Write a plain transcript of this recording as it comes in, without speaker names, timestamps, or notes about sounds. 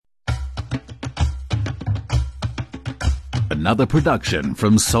another production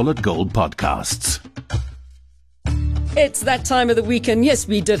from Solid Gold Podcasts. It's that time of the week, and yes,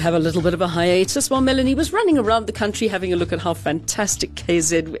 we did have a little bit of a hiatus while Melanie was running around the country having a look at how fantastic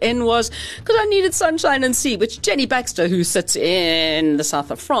KZN was, because I needed sunshine and sea, which Jenny Baxter, who sits in the south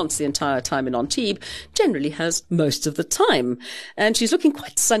of France the entire time in Antibes, generally has most of the time. And she's looking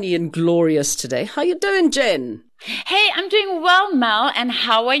quite sunny and glorious today. How you doing, Jen? Hey, I'm doing well, Mel, and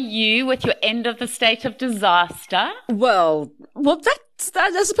how are you with your end of the state of disaster? Well,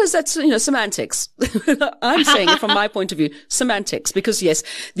 I suppose that's, semantics. I'm saying it from my point of view, semantics, because yes,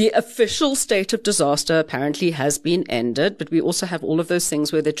 the official state of disaster apparently has been ended, but we also have all of those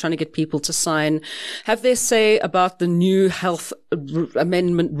things where they're trying to get people to have their say about the new health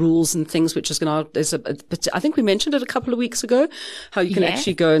amendment rules and things, which is going to, I think we mentioned it a couple of weeks ago, how you can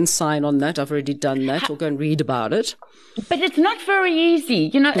actually go and sign on that. I've already done that, or go and read about it. But it's not very easy.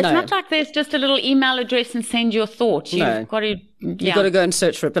 It's not like there's just a little email address and send your thoughts. You've got to go and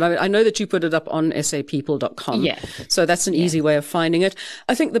search for it. But I know that you put it up on sapeople.com. Yes. So that's an easy way of finding it.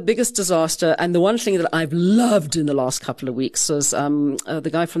 I think the biggest disaster, and the one thing that I've loved in the last couple of weeks, was the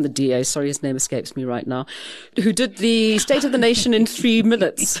guy from the DA, sorry, his name escapes me right now, who did the State of the Nation in 3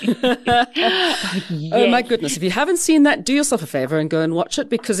 minutes. Oh my goodness. If you haven't seen that, do yourself a favor and go and watch it,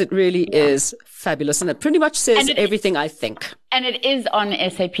 because it really is fabulous. And it pretty much says everything I think. And it is on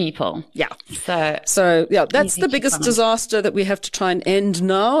SA People. Yeah. So yeah, that's the biggest disaster that we have to try and end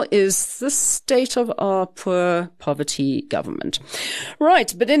now, is the state of our poor poverty government.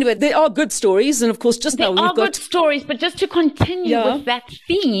 Right. But anyway, there are good stories. And of course, just now we've got good stories. But just to continue with that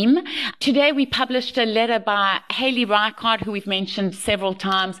theme, today we published a letter by Hayley Reichardt, who we've mentioned several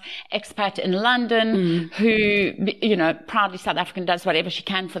times, expat in London, who, proudly South African, does whatever she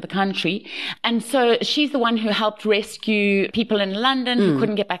can for the country. And so she's the one who helped rescue people in London who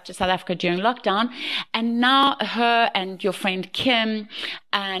couldn't get back to South Africa during lockdown. And now her and your friend Kim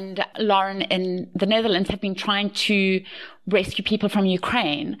and Lauren in the Netherlands have been trying to rescue people from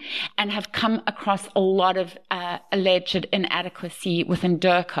Ukraine, and have come across a lot of alleged inadequacy within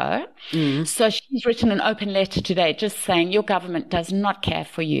DIRCO. So she's written an open letter today just saying your government does not care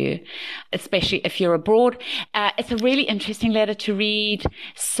for you, especially if you're abroad. It's a really interesting letter to read.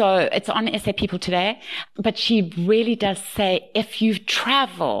 So it's on SA People today. But she really does say, if you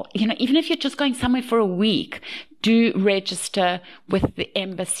travel, even if you're just going somewhere for a week, do register with the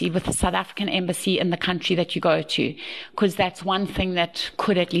embassy, with the South African embassy in the country that you go to, because that's one thing that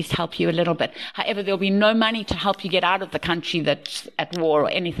could at least help you a little bit. However, there'll be no money to help you get out of the country that's at war or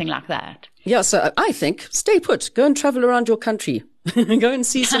anything like that. Yeah, so I think stay put. Go and travel around your country. Go and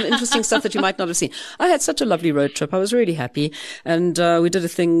see some interesting stuff that you might not have seen. I had such a lovely road trip. I was really happy. And we did a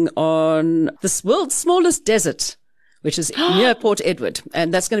thing on this world's smallest desert, which is near Port Edward.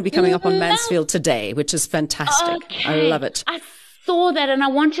 And that's going to be coming up on Mansfield today, which is fantastic. Okay. I love it. I saw that, and I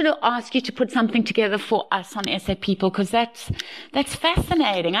wanted to ask you to put something together for us on SA People, because that's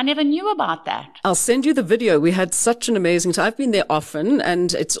fascinating. I never knew about that. I'll send you the video. We had such an amazing time. I've been there often,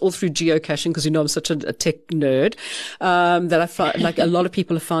 and it's all through geocaching, because I'm such a tech nerd, that I found, like, a lot of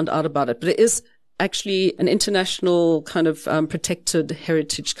people have found out about it. But it is actually an international kind of protected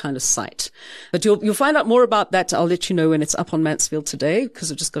heritage kind of site. But you'll find out more about that. I'll let you know when it's up on Mansfield today,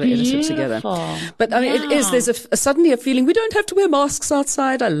 because I've just got to edit it together. But I mean, there's suddenly a feeling we don't have to wear masks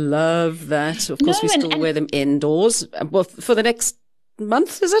outside. I love that. Of course, we still wear them indoors. Well, for the next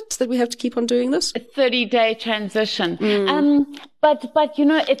month, is it, that we have to keep on doing this? A 30-day transition. But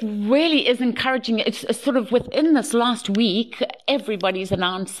it really is encouraging. It's sort of within this last week, everybody's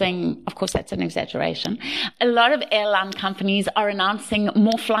announcing, of course, that's an exaggeration. A lot of airline companies are announcing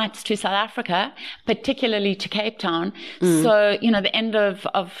more flights to South Africa, particularly to Cape Town. So, the end of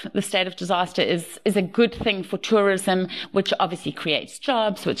the state of disaster is a good thing for tourism, which obviously creates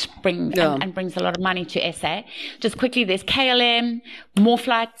jobs, which brings a lot of money to SA. Just quickly, there's KLM, more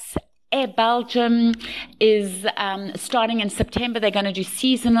flights. Air Belgium is starting in September. They're going to do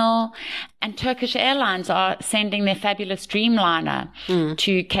seasonal. And Turkish Airlines are sending their fabulous Dreamliner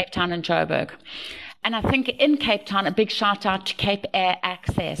to Cape Town and Joburg. And I think in Cape Town, a big shout out to Cape Air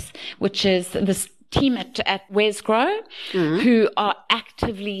Access, which is this team at Wesgro, who are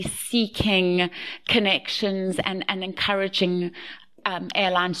actively seeking connections and encouraging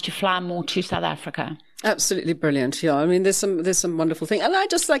airlines to fly more to South Africa. Absolutely brilliant. Yeah. I mean, there's some wonderful thing. And I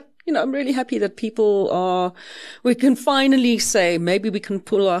just I'm really happy that we can finally say, maybe we can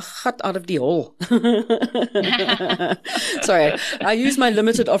pull our gat out of the hole. Sorry. I use my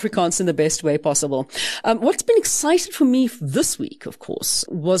limited Afrikaans in the best way possible. What's been exciting for me this week, of course,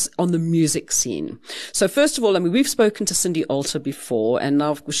 was on the music scene. So first of all, I mean, we've spoken to Cindy Alter before, and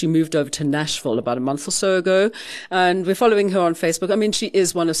now she moved over to Nashville about a month or so ago, and we're following her on Facebook. I mean, she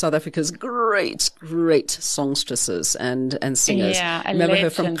is one of South Africa's great songstresses and singers. Yeah, I remember her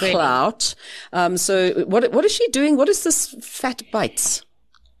from Clout. So what is she doing? What is this Fat Bites?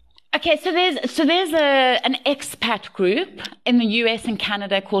 Okay, so there's an expat group in the US and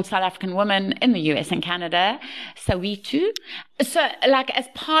Canada called South African Women in the US and Canada, Soweto. So, as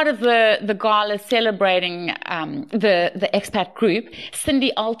part of the gala celebrating the expat group,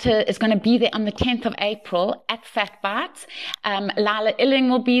 Cindy Alter is going to be there on the 10th of April at Fat Bites. Lila Illing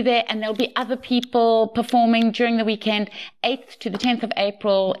will be there, and there'll be other people performing during the weekend, 8th to the 10th of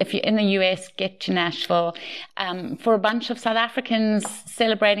April. If you're in the US, get to Nashville for a bunch of South Africans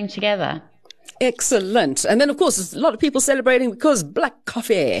celebrating together. Excellent. And then, of course, there's a lot of people celebrating because Black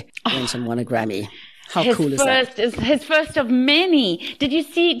Coffee went and won a Grammy. How cool is that? His first of many. Did you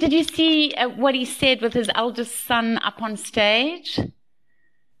see what he said with his eldest son up on stage?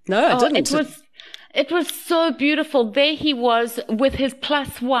 No, I didn't. It was so beautiful. There he was with his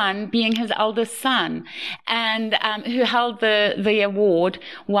 +1 being his eldest son, and who held the award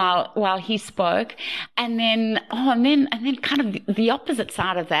while he spoke. And then kind of the opposite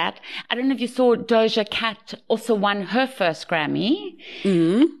side of that. I don't know if you saw Doja Cat also won her first Grammy,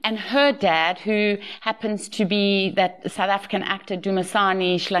 and her dad, who happens to be that South African actor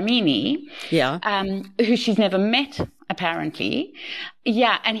Dumisani Dlamini, who she's never met, apparently.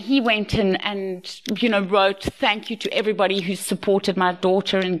 Yeah, and he went in and, wrote thank you to everybody who supported my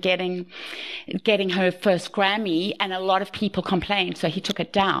daughter in getting her first Grammy, and a lot of people complained, so he took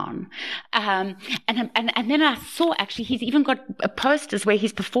it down. And then I saw, actually, he's even got posters where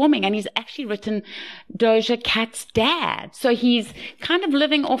he's performing, and he's actually written Doja Cat's dad. So he's kind of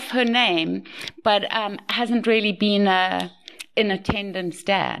living off her name, but hasn't really been in attendance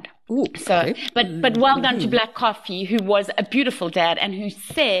dad. Ooh, okay. But well done to Black Coffee, who was a beautiful dad and who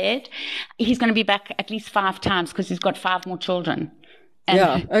said he's going to be back at least 5 times because he's got 5 more children.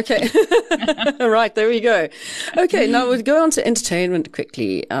 Okay. Right, there we go. Okay, now we'll go on to entertainment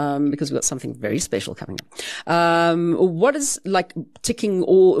quickly, because we've got something very special coming up. What is ticking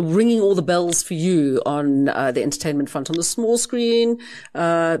or ringing all the bells for you on the entertainment front on the small screen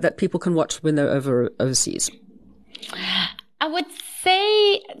that people can watch when they're overseas? I would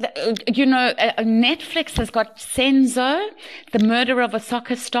say, Netflix has got Senzo, The Murder of a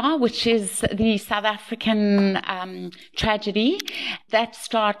Soccer Star, which is the South African tragedy. That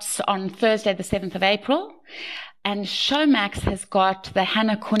starts on Thursday, the 7th of April. And Showmax has got the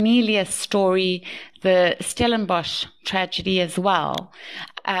Hannah Cornelius story, the Stellenbosch tragedy as well.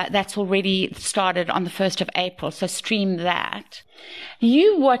 That's already started on the 1st of April, so stream that.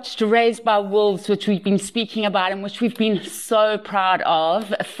 You watched Raised by Wolves, which we've been speaking about and which we've been so proud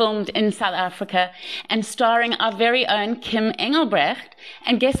of, filmed in South Africa and starring our very own Kim Engelbrecht.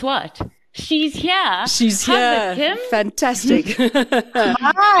 And guess what? She's here. She's here. Kim? Fantastic.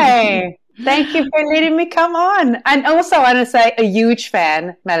 Hi. Thank you for letting me come on. And also I want to say a huge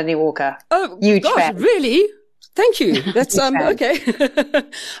fan, Melanie Walker. Oh, huge gosh, fan. Really? Thank you. That's, okay.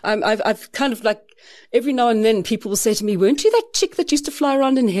 I've kind of every now and then people will say to me, weren't you that chick that used to fly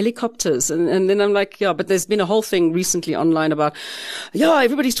around in helicopters? And then I'm like, yeah, but there's been a whole thing recently online about,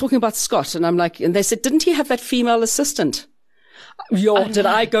 everybody's talking about Scott. And I'm like, and they said, didn't he have that female assistant? Did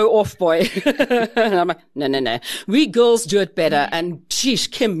I go off, boy? And I'm like, no. We girls do it better. And sheesh,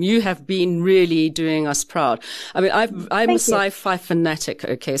 Kim, you have been really doing us proud. I mean, I'm a sci-fi fanatic.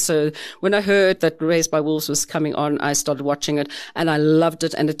 Okay. So when I heard that Raised by Wolves was coming on, I started watching it and I loved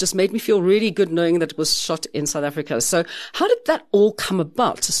it. And it just made me feel really good knowing that it was shot in South Africa. So how did that all come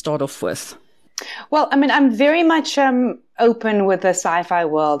about to start off with? Well, I mean, I'm very much open with the sci-fi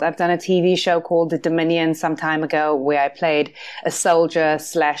world. I've done a TV show called The Dominion some time ago where I played a soldier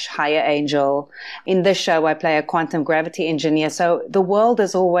 / higher angel. In this show, I play a quantum gravity engineer. So the world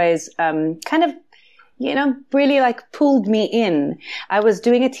has always kind of, really pulled me in. I was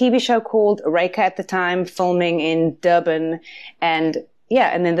doing a TV show called Reka at the time, filming in Durban. And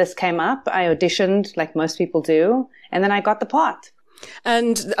then this came up. I auditioned like most people do. And then I got the part.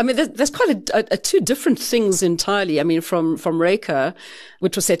 And I mean, there's quite a 2 different things entirely. I mean, from Reka,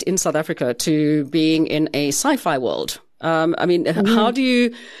 which was set in South Africa, to being in a sci-fi world. I mean, how do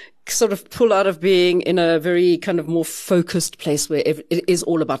you sort of pull out of being in a very kind of more focused place where it is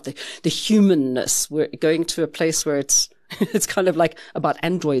all about the humanness. We're going to a place where it's kind of like about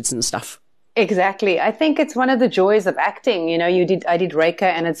androids and stuff. Exactly. I think it's one of the joys of acting. You know, I did Reka,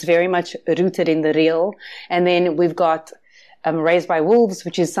 and it's very much rooted in the real. And then we've got Raised by Wolves,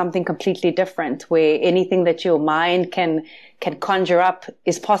 which is something completely different, where anything that your mind can conjure up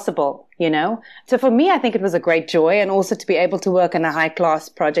is possible, you know? So for me, I think it was a great joy, and also to be able to work on a high class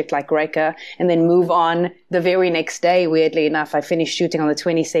project like Reka and then move on the very next day. Weirdly enough, I finished shooting on the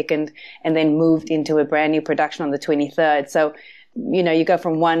 22nd and then moved into a brand new production on the 23rd. So, you know, you go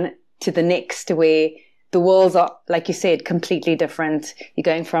from one to the next, where the worlds are, like you said, completely different. You're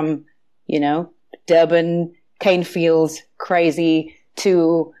going from, you know, Durban, cane fields, crazy,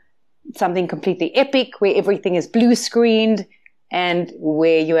 to something completely epic where everything is blue screened and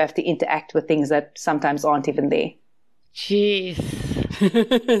where you have to interact with things that sometimes aren't even there. Jeez.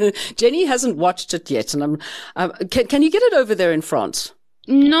 Jenny hasn't watched it yet, and can you get it over there in France?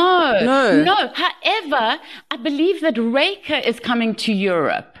 No. However, I believe that Reka is coming to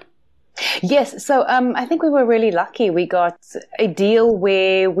Europe. Yes. So I think we were really lucky. We got a deal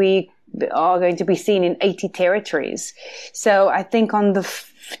where we are going to be seen in 80 territories. So I think on the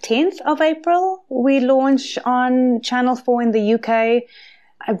 10th of April, we launch on Channel 4 in the UK.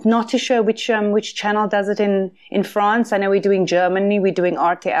 I'm not too sure which channel does it in France. I know we're doing Germany. We're doing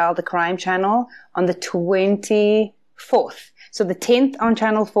RTL, the crime channel, on the 24th. So the 10th on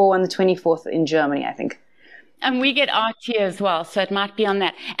Channel 4 and the 24th in Germany, I think. And we get RT as well, so it might be on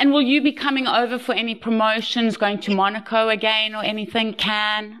that. And will you be coming over for any promotions, going to Monaco again or anything,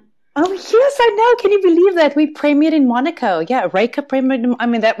 Cannes? Oh, yes, I know. Can you believe that? We premiered in Monaco. Yeah, Reka premiered. I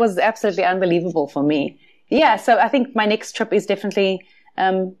mean, that was absolutely unbelievable for me. Yeah, so I think my next trip is definitely,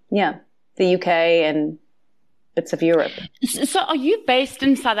 the UK and bits of Europe. So are you based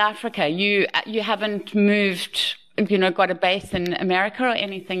in South Africa? You haven't moved, you know, got a base in America or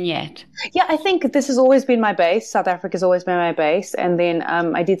anything yet? Yeah, I think this has always been my base. South Africa's always been my base. And then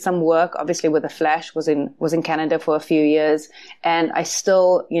I did some work, obviously, with The Flash, was in Canada for a few years. And I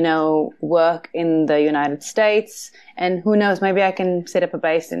still, you know, work in the United States. And who knows, maybe I can set up a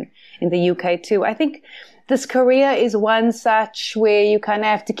base in the UK too. I think this career is one such where you kind of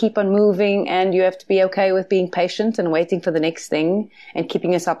have to keep on moving, and you have to be okay with being patient and waiting for the next thing and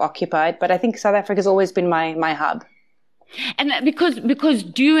keeping yourself occupied. But I think South Africa's always been my hub. And because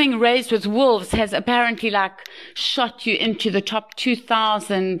doing Raised with Wolves has apparently like shot you into the top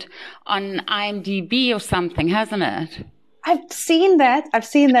 2,000 on IMDb or something, hasn't it? I've seen that.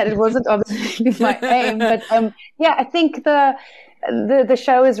 It wasn't obviously my aim, but I think the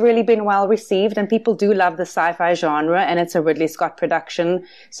show has really been well received, and people do love the sci-fi genre, and it's a Ridley Scott production.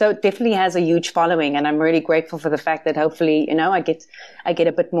 So it definitely has a huge following, and I'm really grateful for the fact that hopefully, you know, I get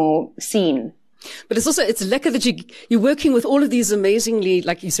a bit more seen. But it's lekker that you're working with all of these amazingly,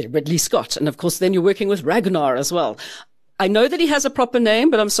 like you say, Ridley Scott. And of course, then you're working with Ragnar as well. I know that he has a proper name,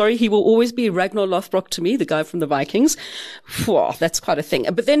 but I'm sorry, he will always be Ragnar Lothbrok to me, the guy from the Vikings. Whew, that's quite a thing.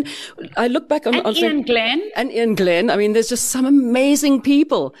 But then I look back on Ian Glenn. And Ian Glenn. I mean, there's just some amazing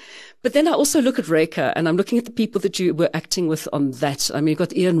people. But then I also look at Reka, and I'm looking at the people that you were acting with on that. I mean, you've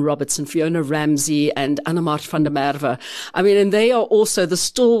got Ian Robertson, Fiona Ramsey, and Annemart van der Merwe. I mean, and they are also the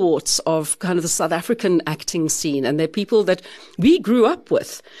stalwarts of kind of the South African acting scene, and they're people that we grew up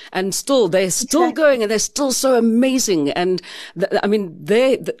with, and they're still going, and they're still so amazing. And I mean,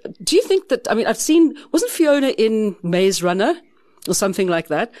 do you think that, I mean, wasn't Fiona in Maze Runner or something like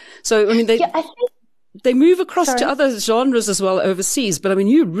that? So, I mean, I think they move across to other genres as well overseas, but I mean,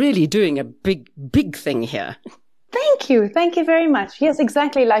 you're really doing a big, big thing here. Thank you. Thank you very much. Yes,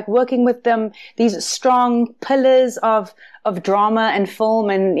 exactly. Like working with them, these strong pillars of drama and film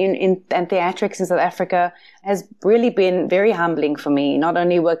and theatrics in South Africa has really been very humbling for me. Not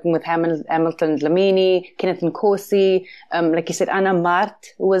only working with Hamilton Dlamini, Kenneth Nkosi, like you said, Annemart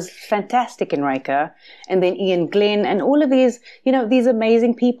was fantastic in Reka, and then Ian Glenn and all of these, you know, these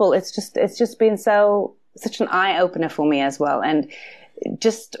amazing people. It's just been such an eye opener for me as well. And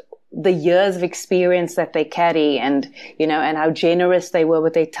just the years of experience that they carry, and, you know, and how generous they were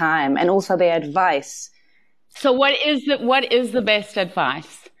with their time and also their advice. So what is the best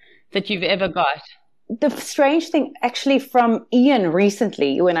advice that you've ever got? The strange thing actually from Ian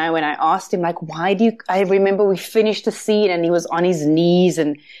recently, when I asked him, like, I remember we finished the scene and he was on his knees,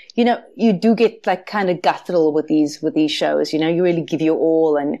 and, you know, you do get like kind of guttural with these shows, you know, you really give your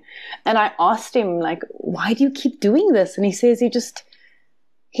all. And I asked him, like, why do you keep doing this? And he says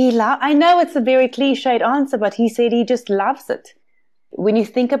I know it's a very cliched answer, but he said he just loves it. when you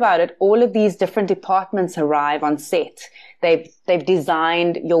think about it, all of these different departments arrive on set. They've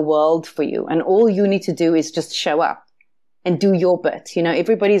designed your world for you, and all you need to do is just show up and do your bit. You know,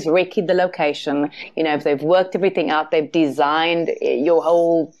 everybody's recce'd the location. You know, if they've worked everything out, they've designed your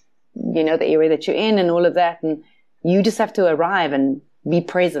whole, you know, the area that you're in and all of that. And you just have to arrive and be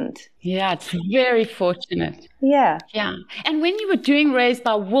present. Yeah, it's very fortunate. Yeah. Yeah. And when you were doing Raised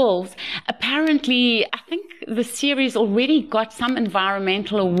by Wolves, apparently, I think the series already got some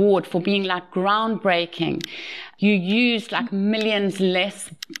environmental award for being like groundbreaking. You used like millions less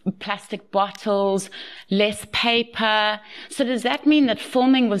plastic bottles, less paper. So does that mean that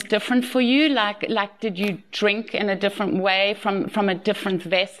filming was different for you? Like did you drink in a different way from a different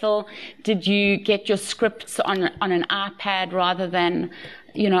vessel? Did you get your scripts on an iPad rather than,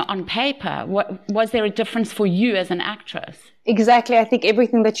 you know, on paper? Was there a difference for you as an actress? Exactly. I think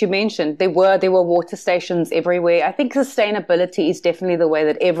everything that you mentioned, there were water stations everywhere. I think sustainability is definitely the way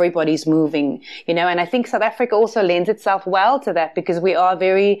that everybody's moving, you know, and I think South Africa also lends itself well to that because we are a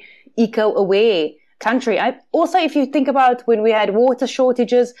very eco-aware country. Also, if you think about when we had water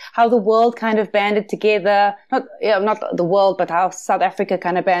shortages, how the world kind of banded together, not the world, but how South Africa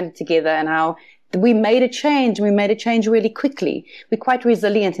kind of banded together and how we made a change. We made a change really quickly. We're quite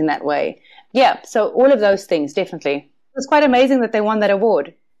resilient in that way. Yeah. So all of those things, definitely. It's quite amazing that they won that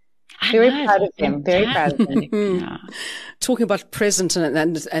award. Very proud of them. Very proud of them. Yeah. Talking about present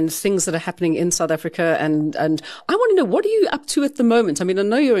and things that are happening in South Africa and I want to know, what are you up to at the moment? I mean, I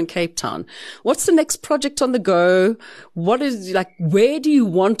know you're in Cape Town. What's the next project on the go? What is where do you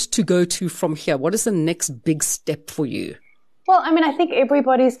want to go to from here? What is the next big step for you? Well, I mean, I think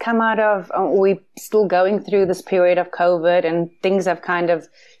everybody's come out of, we're still going through this period of COVID and things have kind of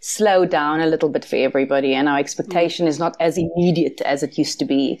slowed down a little bit for everybody and our expectation is not as immediate as it used to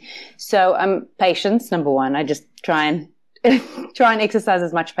be. So, patience, number one. I just try and exercise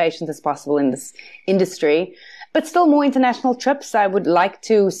as much patience as possible in this industry, but still more international trips. I would like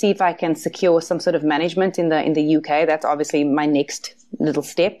to see if I can secure some sort of management in the UK. That's obviously my next little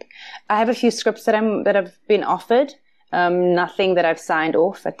step. I have a few scripts that have been offered. Nothing that I've signed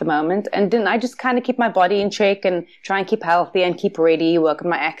off at the moment. And then I just kind of keep my body in check and try and keep healthy and keep ready, work on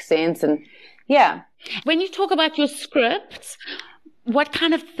my accents and yeah. When you talk about your scripts, what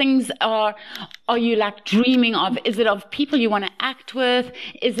kind of things are you like dreaming of? Is it of people you want to act with?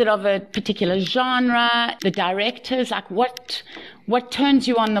 Is it of a particular genre? The directors? Like what turns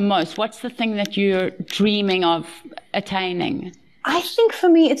you on the most? What's the thing that you're dreaming of attaining? I think for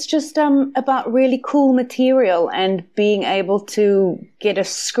me, it's just about really cool material and being able to get a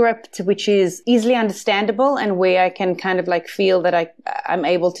script which is easily understandable and where I can kind of like feel that I'm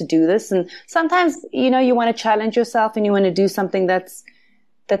able to do this. And sometimes, you know, you want to challenge yourself and you want to do something that's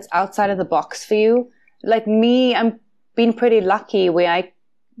outside of the box for you. Like me, I'm been pretty lucky where I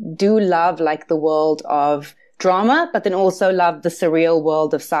do love like the world of drama, but then also love the surreal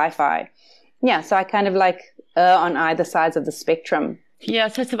world of sci-fi. Yeah, so I kind of like on either sides of the spectrum. Yeah,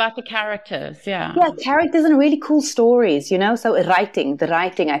 so it's about the characters, yeah. Yeah, characters and really cool stories, you know. So the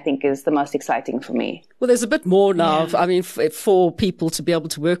writing I think is the most exciting for me. Well, there's a bit more now. Yeah. I mean, for people to be able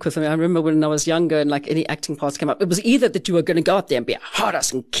to work with them. I remember when I was younger and like any acting parts came up, it was either that you were going to go out there and be a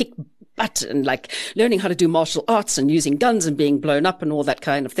hard-ass and kick butt and like learning how to do martial arts and using guns and being blown up and all that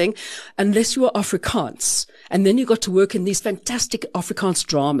kind of thing, unless you were Afrikaans. And then you got to work in these fantastic Afrikaans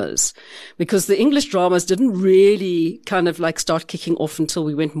dramas because the English dramas didn't really kind of like start kicking off until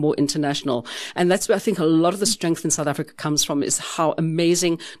we went more international. And that's where I think a lot of the strength in South Africa comes from, is how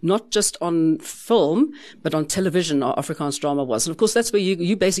amazing, not just on film, but on television, our Afrikaans drama was. And of course, that's where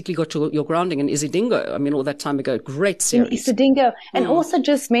you basically got your grounding in Isidingo. I mean, all that time ago, great series. Isidingo. And also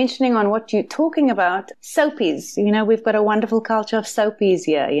just mentioning on what you're talking about, soapies. You know, we've got a wonderful culture of soapies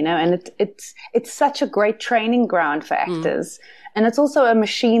here, you know, and it's such a great training ground for actors. And it's also a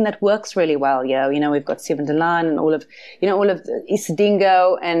machine that works really well. Yeah, you know, we've got Seven de Laan and all of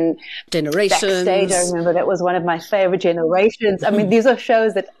Isidingo and Generations. Backstage. I remember that was one of my favorite Generations. I mean, these are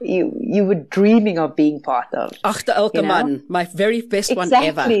shows that you were dreaming of being part of. Agter elke man, my very best one ever.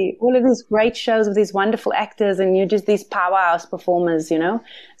 Exactly. All of these great shows with these wonderful actors and you're just these powerhouse performers, you know.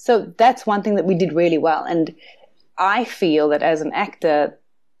 So that's one thing that we did really well. And I feel that as an actor,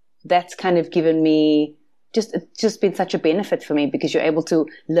 that's kind of given me it's just been such a benefit for me because you're able to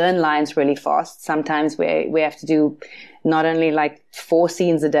learn lines really fast. Sometimes we have to do not only like 4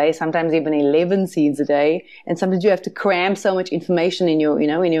 scenes a day, sometimes even 11 scenes a day. And sometimes you have to cram so much information in your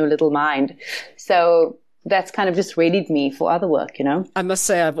little mind. So that's kind of just readied me for other work, you know? I must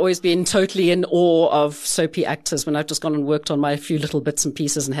say, I've always been totally in awe of soapy actors when I've just gone and worked on my few little bits and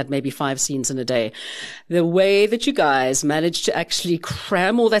pieces and had maybe 5 scenes in a day. The way that you guys managed to actually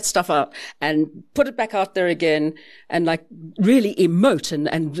cram all that stuff out and put it back out there again and like really emote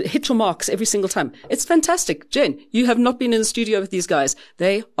and hit your marks every single time. It's fantastic. Jen, you have not been in the studio with these guys.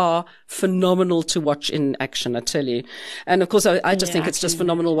 They are phenomenal to watch in action, I tell you. And of course, I just think it's just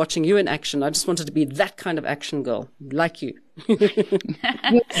phenomenal watching you in action. I just wanted to be that kind of action girl, like you. You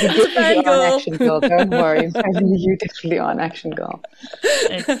definitely are an action girl. Don't worry. You definitely are an action girl.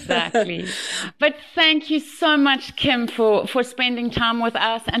 Exactly. But thank you so much, Kim, for spending time with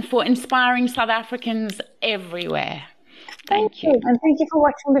us and for inspiring South Africans everywhere. Thank you. And thank you for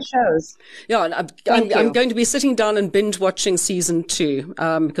watching the shows. Yeah, and I'm going to be sitting down and binge watching season 2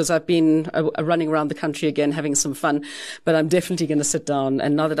 because I've been running around the country again, having some fun. But I'm definitely going to sit down.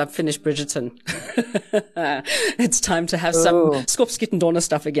 And now that I've finished Bridgerton, it's time to have some Skopskietendonner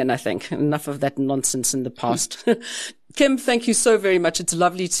stuff again, I think. Enough of that nonsense in the past. Kim, thank you so very much. It's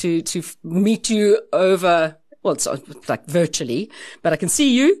lovely to meet you over, well, it's like virtually, but I can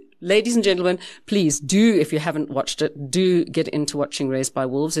see you. Ladies and gentlemen, please do, if you haven't watched it, do get into watching Raised by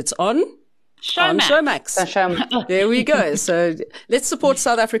Wolves. It's on Showmax. There we go. So let's support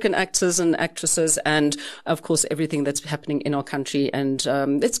South African actors and actresses and, of course, everything that's happening in our country. And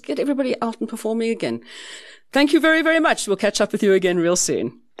let's get everybody out and performing again. Thank you very, very much. We'll catch up with you again real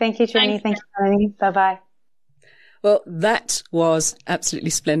soon. Thank you, Jenny. Thank you, Melanie. Bye-bye. Well, that was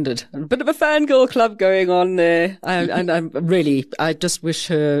absolutely splendid. A bit of a fangirl club going on there. I just wish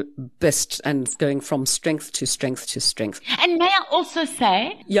her best and going from strength to strength to strength. And may I also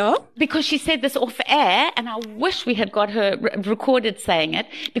say, yeah, because she said this off air, and I wish we had got her recorded saying it,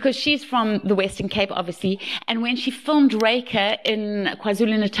 because she's from the Western Cape, obviously. And when she filmed Reika in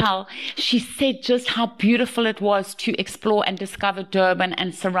KwaZulu-Natal, she said just how beautiful it was to explore and discover Durban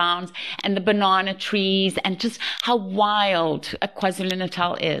and surrounds and the banana trees and just how wild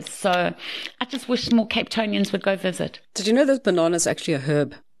KwaZulu-Natal is. So I just wish more Cape Townians would go visit. Did you know that banana is actually a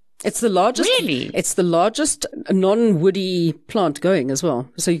herb? It's the largest. Really? It's the largest non-woody plant going as well.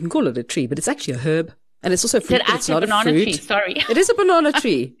 So you can call it a tree, but it's actually a herb. And it's also a fruit, but it's not a fruit. Tree? Sorry. It is a banana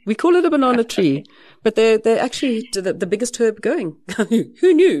tree. We call it a banana tree. But they're actually the biggest herb going.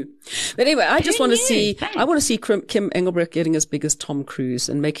 Who knew? But anyway, I want to see Kim Engelbrecht getting as big as Tom Cruise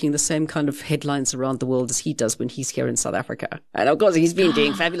and making the same kind of headlines around the world as he does when he's here in South Africa. And of course, he's been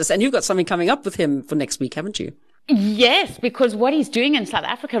doing fabulous. And you've got something coming up with him for next week, haven't you? Yes, because what he's doing in South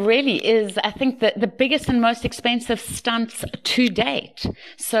Africa really is, I think, the biggest and most expensive stunts to date.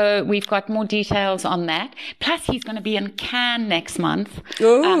 So we've got more details on that. Plus, he's going to be in Cannes next month.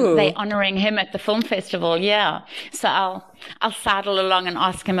 They're honoring him at the film festival. Yeah. So I'll saddle along and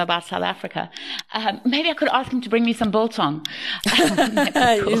ask him about South Africa. Maybe I could ask him to bring me some biltong.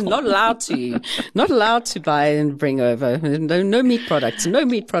 Cool. He's not allowed to buy and bring over. No meat products. No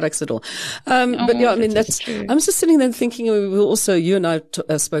meat products at all. But yeah, I mean, I'm just sitting there thinking, you and I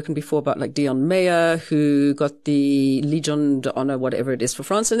have spoken before about like Dion Meyer, who got the Legion d'Honneur, whatever it is, for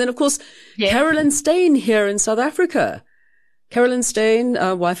France. And then, of course, Carolyn Steyn here in South Africa. Carolyn Steyn,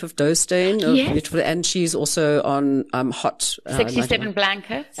 wife of Doe Steyn, and she's also on Hot 67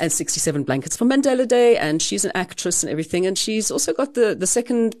 Blankets and 67 Blankets for Mandela Day, and she's an actress and everything, and she's also got the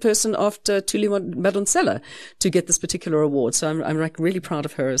second person after Thuli Madonsela to get this particular award. So I'm like really proud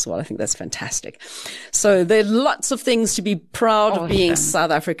of her as well. I think that's fantastic. So there are lots of things to be proud of being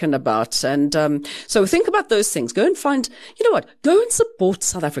South African about, and so think about those things. Go and find, go and support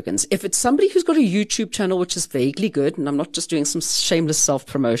South Africans. If it's somebody who's got a YouTube channel which is vaguely good, and I'm not just doing some shameless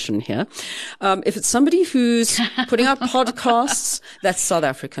self-promotion here. If it's somebody who's putting out podcasts that's South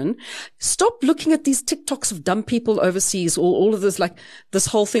African, stop looking at these TikToks of dumb people overseas or all of this, like this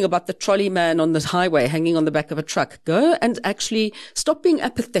whole thing about the trolley man on the highway hanging on the back of a truck. Go and actually stop being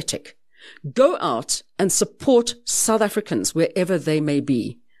apathetic. Go out and support South Africans wherever they may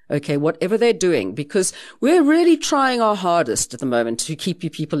be. Okay, whatever they're doing, because we're really trying our hardest at the moment to keep you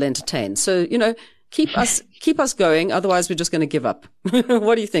people entertained. So, keep us going. Otherwise, we're just going to give up.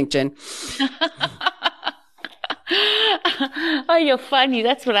 What do you think, Jen? Oh, you're funny.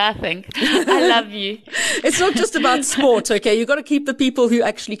 That's what I think. I love you. It's not just about sport, okay? You've got to keep the people who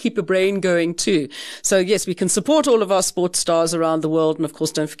actually keep a brain going too. So yes, we can support all of our sports stars around the world. And of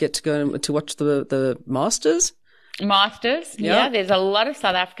course, don't forget to go to watch the Masters. Yeah, there's a lot of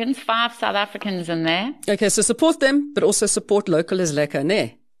South Africans, 5 South Africans in there. Okay, so support them, but also support local is lekker,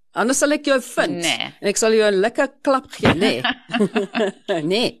 nee? Anders sal ek jou vind. Nee. En ek sal jou 'n lekker klap gee, nee.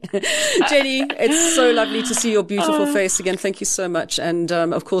 Jenny, it's so lovely to see your beautiful face again. Thank you so much. And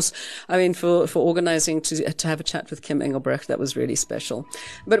of course, I mean, for organizing to have a chat with Kim Engelbrecht, that was really special.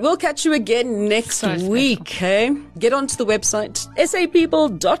 But we'll catch you again next week. Okay? Get onto the website,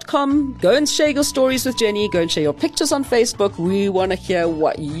 sapeople.com. Go and share your stories with Jenny. Go and share your pictures on Facebook. We want to hear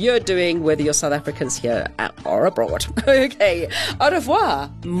what you're doing, whether you're South Africans here or abroad. Okay. Au revoir,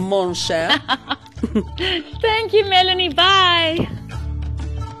 mon cher. Thank you, Melanie. Bye.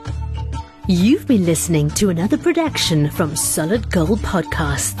 You've been listening to another production from Solid Gold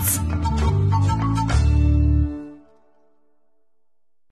Podcasts.